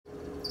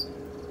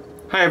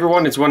Hi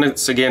everyone, it's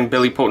once again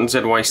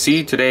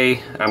BellipotensNYC.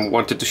 Today I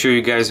wanted to show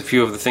you guys a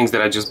few of the things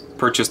that I just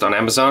purchased on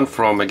Amazon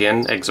from,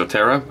 again,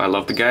 ExoTerra. I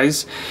love the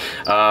guys.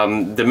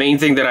 The main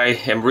thing that I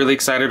am really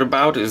excited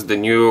about is the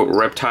new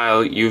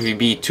Reptile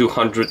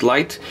UVB200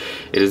 light.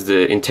 It is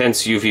the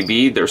intense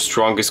UVB, their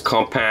strongest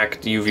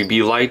compact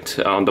UVB light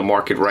on the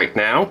market right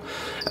now.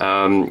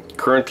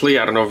 Currently,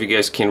 I don't know if you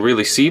guys can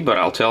really see, but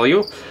I'll tell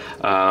you.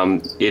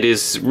 It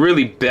is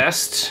really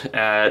best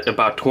at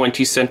about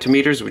 20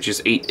 centimeters, which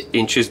is 8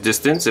 inches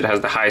distance. It has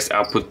the highest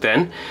output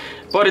then,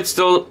 but it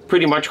still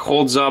pretty much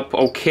holds up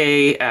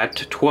okay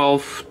at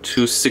 12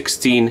 to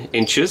 16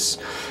 inches.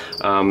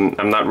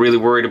 I'm not really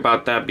worried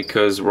about that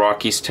because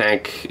Rocky's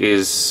tank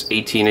is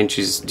 18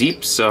 inches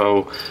deep,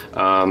 so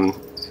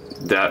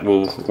that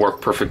will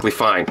work perfectly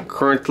fine.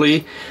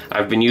 Currently,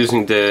 I've been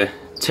using the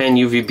 10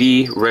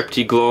 UVB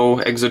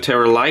ReptiGlow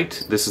ExoTerra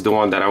light. This is the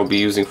one that I'll be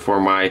using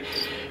for my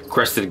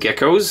crested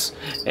geckos,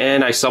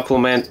 and I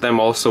supplement them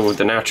also with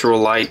the natural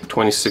light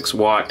 26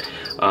 watt,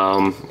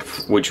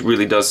 which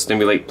really does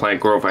stimulate plant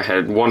growth. I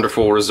had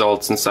wonderful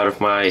results inside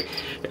of my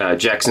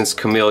Jackson's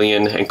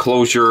Chameleon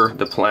enclosure.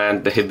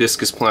 The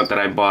hibiscus plant that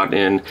I bought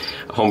in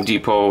Home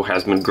Depot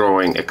has been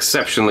growing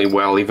exceptionally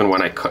well. Even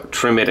when I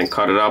trim it and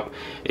cut it up,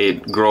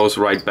 it grows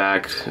right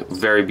back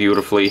very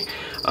beautifully.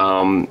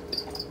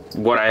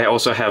 What I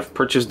also have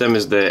purchased them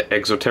is the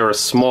ExoTerra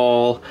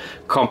small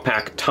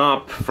compact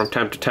top. From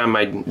time to time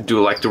I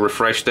do like to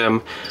refresh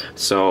them,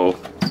 so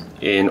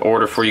in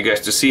order for you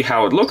guys to see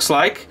how it looks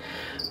like,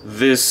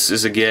 this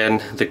is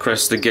again the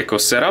crested gecko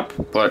setup,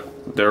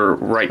 but they're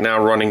right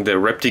now running the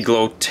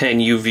ReptiGlow 10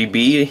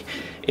 UVB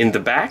in the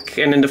back,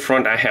 and in the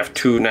front I have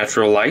 2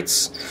 natural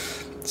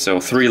lights. So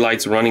 3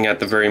 lights running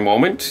at the very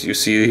moment. You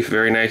see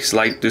very nice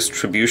light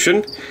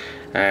distribution.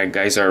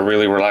 Guys are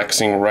really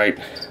relaxing right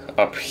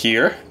up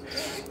here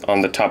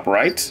on the top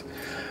right.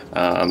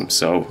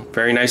 So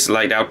very nice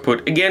light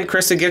output. Again,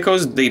 crested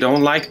geckos, they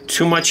don't like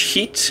too much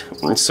heat,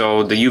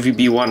 so the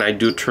UVB one I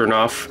do turn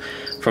off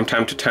from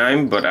time to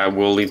time, but I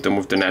will leave them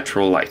with the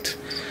natural light.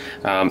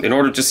 In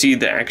order to see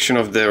the action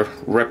of the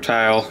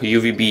Reptile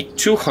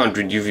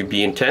UVB200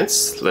 UVB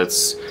Intense,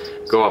 let's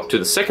go up to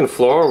the second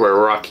floor where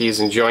Rocky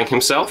is enjoying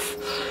himself.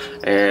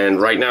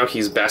 And right now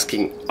he's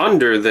basking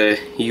under the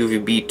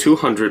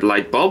UVB200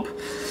 light bulb,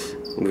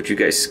 which you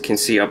guys can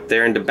see up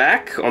there in the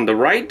back on the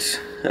right.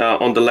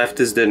 On the left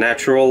is the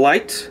natural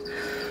light.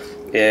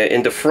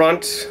 In the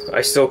front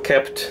I still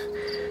kept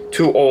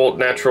 2 old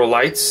natural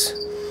lights.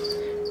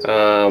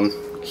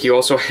 He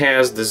also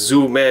has the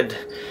ZooMed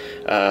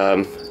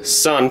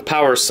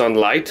power sun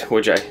light,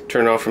 which I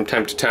turn off from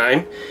time to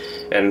time,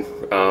 and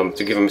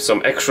to give him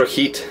some extra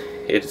heat.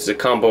 It's a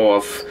combo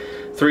of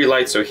 3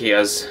 lights, so he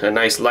has a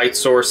nice light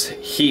source,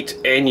 heat,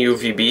 and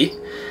UVB.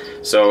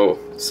 So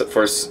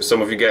for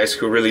some of you guys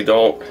who really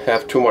don't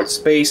have too much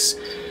space,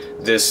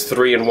 this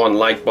 3-in-1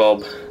 light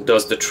bulb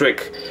does the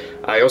trick.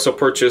 I also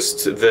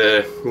purchased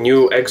the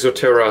new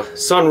ExoTerra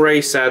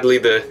Sunray. Sadly,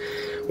 the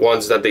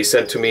ones that they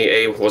sent to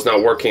me was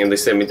not working, and they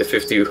sent me the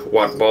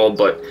 50-watt bulb,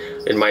 but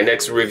in my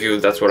next review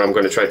that's what I'm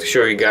going to try to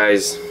show you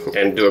guys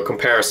and do a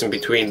comparison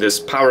between this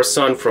Power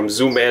Sun from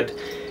ZooMed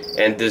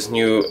and this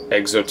new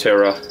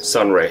ExoTerra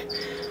Sunray.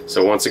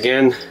 So once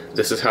again,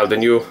 this is how the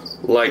new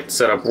light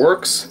setup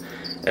works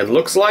and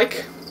looks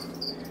like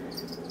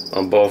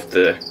on both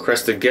the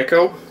crested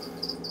gecko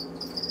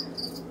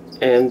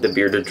and the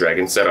bearded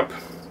dragon setup.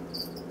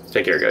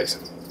 Take care,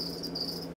 guys.